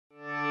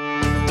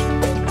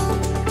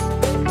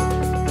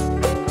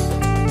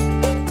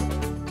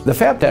The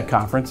Fabtech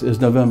conference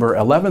is November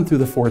 11th through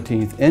the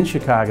 14th in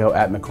Chicago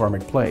at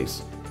McCormick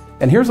Place.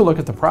 And here's a look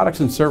at the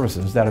products and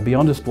services that will be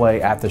on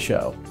display at the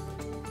show.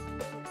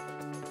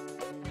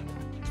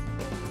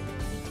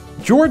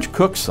 George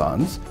Cook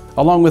Sons,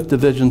 along with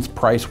divisions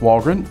Price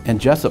Walgren and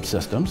Jessup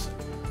Systems,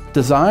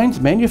 designs,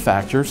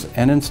 manufactures,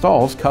 and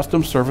installs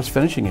custom surface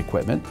finishing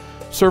equipment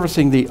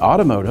servicing the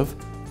automotive,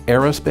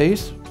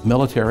 aerospace,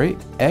 military,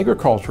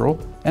 agricultural,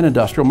 and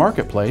industrial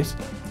marketplace,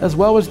 as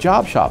well as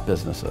job shop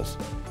businesses.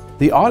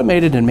 The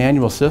automated and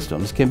manual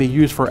systems can be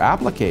used for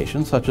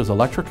applications such as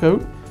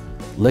electrocoat,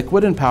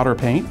 liquid and powder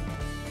paint,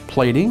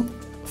 plating,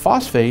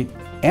 phosphate,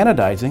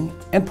 anodizing,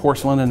 and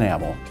porcelain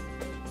enamel.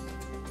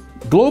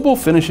 Global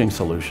Finishing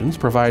Solutions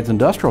provides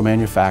industrial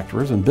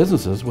manufacturers and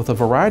businesses with a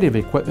variety of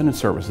equipment and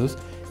services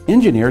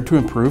engineered to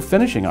improve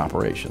finishing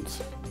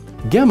operations.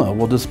 Gema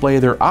will display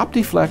their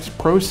OptiFlex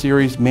Pro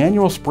Series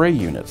manual spray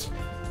units,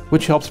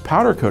 which helps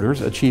powder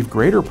coaters achieve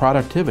greater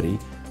productivity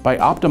by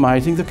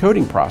optimizing the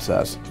coating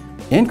process,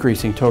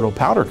 increasing total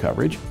powder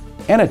coverage,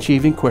 and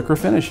achieving quicker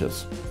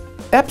finishes.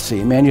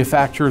 EPSI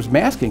manufactures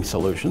masking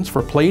solutions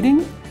for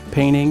plating,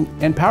 painting,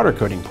 and powder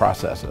coating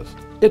processes.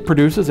 It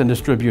produces and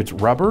distributes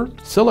rubber,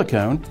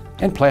 silicone,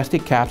 and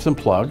plastic caps and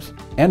plugs,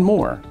 and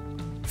more.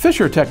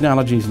 Fischer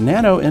Technology's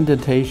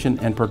nanoindentation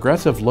and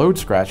progressive load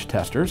scratch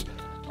testers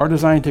are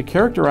designed to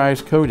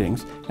characterize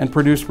coatings and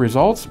produce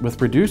results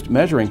with reduced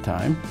measuring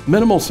time,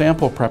 minimal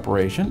sample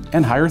preparation,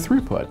 and higher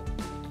throughput.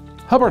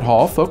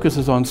 Hubbard-Hall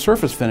focuses on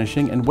surface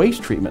finishing and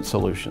waste treatment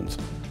solutions,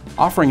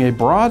 offering a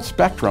broad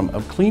spectrum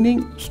of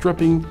cleaning,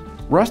 stripping,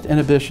 rust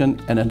inhibition,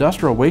 and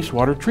industrial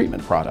wastewater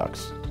treatment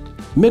products.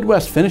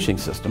 Midwest Finishing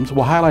Systems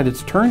will highlight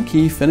its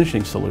turnkey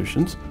finishing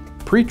solutions,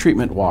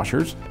 pre-treatment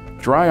washers,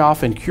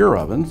 dry-off and cure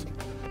ovens,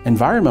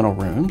 environmental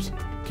rooms,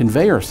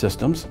 conveyor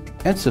systems,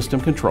 and system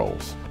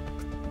controls.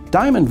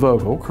 Diamond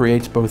Vogel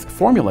creates both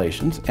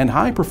formulations and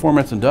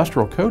high-performance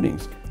industrial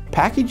coatings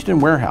packaged and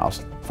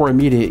warehoused for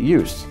immediate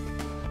use.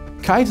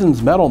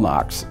 Kaizen's Metal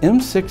Knox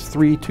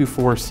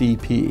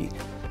M6324CP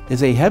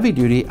is a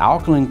heavy-duty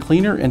alkaline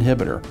cleaner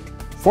inhibitor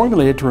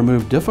formulated to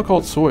remove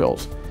difficult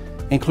soils,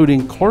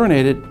 including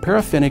chlorinated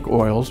paraffinic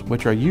oils,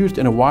 which are used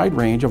in a wide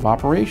range of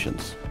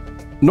operations.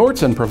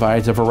 Nordson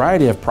provides a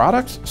variety of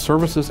products,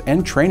 services,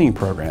 and training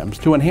programs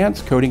to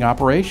enhance coating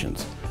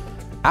operations.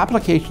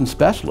 Application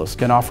specialists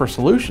can offer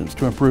solutions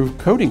to improve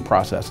coating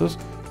processes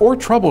or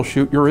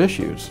troubleshoot your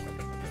issues.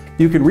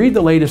 You can read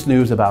the latest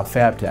news about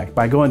Fabtech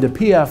by going to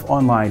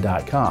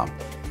pfonline.com.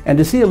 And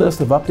to see a list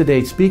of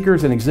up-to-date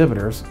speakers and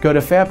exhibitors, go to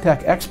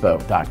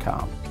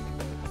fabtechexpo.com.